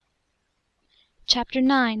Chapter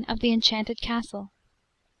 9 of the Enchanted Castle.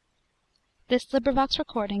 The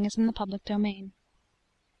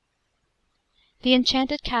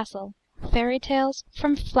Enchanted Castle. Fairy Tales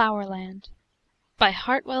from Flowerland. By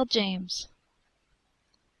Hartwell James.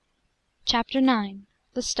 Chapter 9.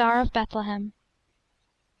 The Star of Bethlehem.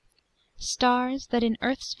 Stars that in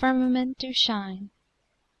earth's firmament do shine.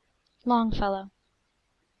 Longfellow.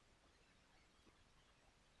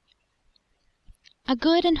 A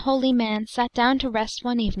good and holy man sat down to rest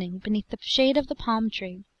one evening beneath the shade of the palm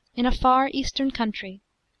tree, in a far eastern country,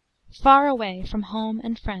 far away from home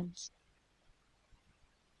and friends.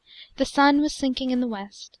 The sun was sinking in the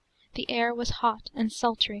west, the air was hot and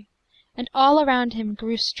sultry, and all around him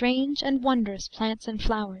grew strange and wondrous plants and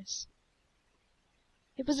flowers.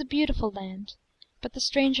 It was a beautiful land, but the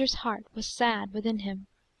stranger's heart was sad within him.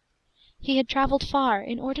 He had travelled far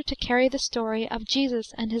in order to carry the story of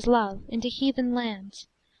Jesus and his love into heathen lands,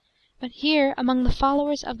 but here among the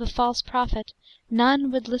followers of the false prophet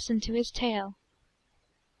none would listen to his tale.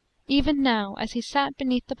 Even now, as he sat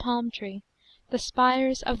beneath the palm tree, the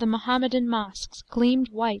spires of the Mohammedan mosques gleamed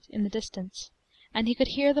white in the distance, and he could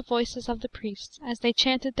hear the voices of the priests as they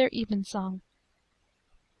chanted their evensong.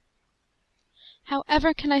 "How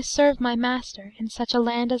ever can I serve my Master in such a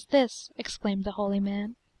land as this?" exclaimed the holy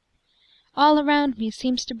man. "All around me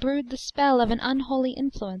seems to brood the spell of an unholy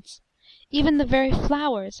influence. Even the very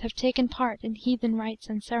flowers have taken part in heathen rites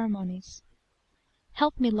and ceremonies.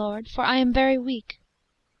 Help me, Lord, for I am very weak."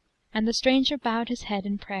 And the stranger bowed his head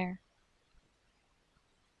in prayer.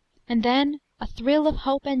 And then a thrill of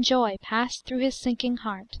hope and joy passed through his sinking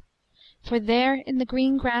heart, for there in the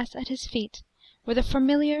green grass at his feet were the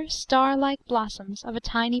familiar star-like blossoms of a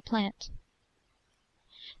tiny plant.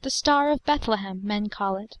 The Star of Bethlehem men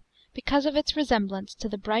call it, because of its resemblance to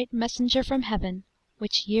the bright messenger from heaven,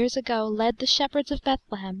 which years ago led the shepherds of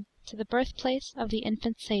Bethlehem to the birthplace of the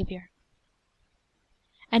infant Saviour.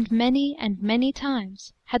 And many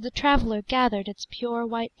times had the traveller gathered its pure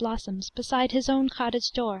white blossoms beside his own cottage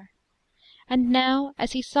door, and now,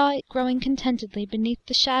 as he saw it growing contentedly beneath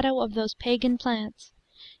the shadow of those pagan plants,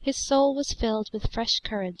 his soul was filled with fresh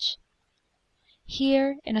courage.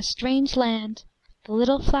 Here, in a strange land, the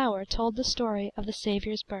little flower told the story of the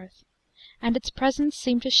Saviour's birth, and its presence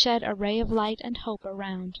seemed to shed a ray of light and hope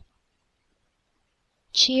around.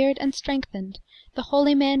 Cheered and strengthened, the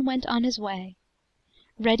holy man went on his way,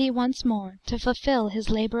 ready once more to fulfill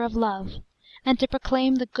his labour of love, and to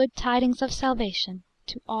proclaim the good tidings of salvation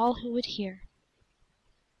to all who would hear.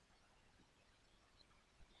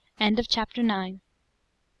 End of chapter 9.